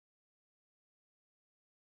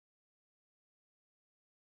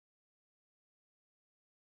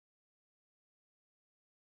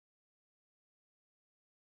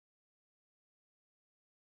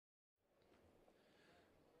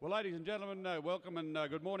Well, ladies and gentlemen, welcome and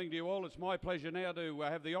good morning to you all. It's my pleasure now to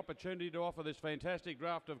have the opportunity to offer this fantastic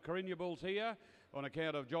draft of CARINYA bulls here on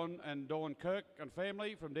account of John and Dawn KIRK and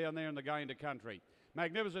family from down there in the Gayndah country.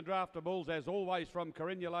 Magnificent draft of bulls as always from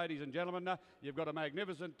CARINYA, ladies and gentlemen. You've got a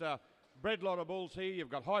magnificent bred lot of bulls here. You've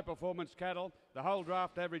got high performance cattle. The whole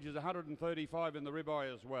draft average is 135 in the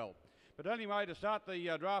ribeye as well. But anyway, to start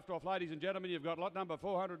the draft off, ladies and gentlemen, you've got lot number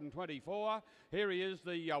 424. Here he is,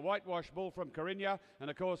 the whitewash bull from CARINYA, and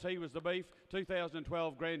of course he was the beef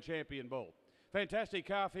 2012 Grand Champion bull. Fantastic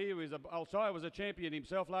calf here. Sire was a champion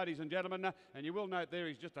himself, ladies and gentlemen, and you will note there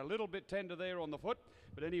he's just a little bit tender there on the foot.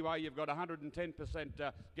 But anyway, you've got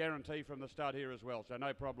 110% guarantee from the stud here as well, so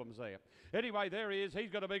no problems there. Anyway, there he is. He's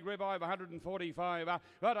got a big ribeye of 145.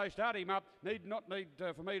 But I start him up. Not need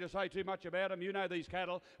for me to say too much about him. You know these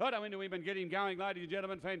cattle. I go into him and get him going, ladies and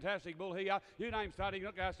gentlemen. Fantastic bull here. You name starting,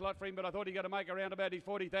 not going to ask a lot for him, but I thought he'd got to make around about his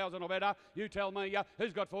 40,000 or better. You tell me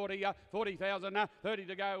who's got 40,000, 30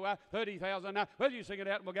 to go, 30,000. Well, you sing it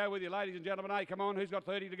out and we'll go with you, ladies and gentlemen. Hey, come on, who's got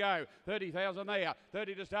 30 to go? 30,000 there,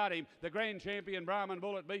 30 to start him. The Grand Champion Brahman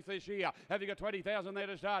bull at beef this year. Have you got 20,000 there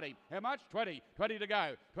to start him? How much? 20. 20 to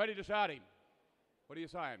go. 20 to start him. What are you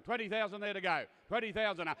saying? 20,000 there to go.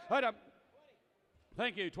 20,000. Hold up.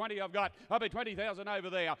 Thank you, 20 I've got. I'll be 20,000 over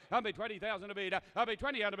there. I'll be 20,000 a bid. I'll be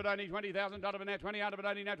 20 under, but only 20,000. Donovan now 20 under, but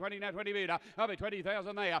only now 20, now 20 bid. I'll be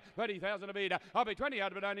 20,000 there. 20,000 a bid. I'll be 20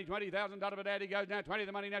 under, but only 20,000. Donovan out he goes now 20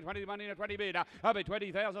 the money, now 20 the money, now 20 bid. I'll be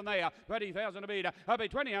 20,000 there. 20,000 a bid. I'll be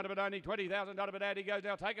 20 under, but only 20,000. Donovan out he goes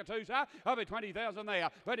now. Take it two, sir. I'll be 20,000 there.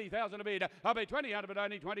 20,000 a bid. I'll be 20 under, but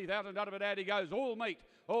only 20,000. Donovan out he goes. All meat,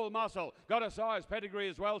 all muscle. Got a size pedigree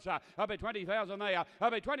as well, sir. I'll be 20,000 there.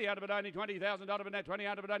 I'll be 20 under, but only 20,000. Donovan now 20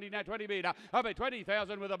 under, but only now 20 bid. I'll be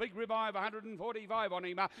 20,000 with a big ribeye of 145 on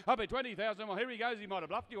him. I'll be 20,000. Well, here he goes. He might have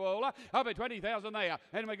bluffed you all. I'll be 20,000 there.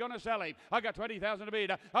 And we're going to sell him. I got 20,000 a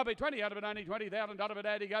bid. I'll be 20 out of it, only 20,000.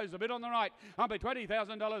 Out he goes. A bid on the right. I'll be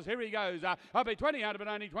 $20,000. Here he goes. I'll be 20 out of it,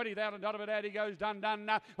 only 20,000. Out he goes.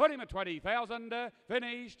 Done. Put him at 20,000.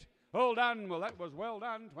 Finished. All done. Well, that was well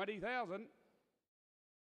done. 20,000.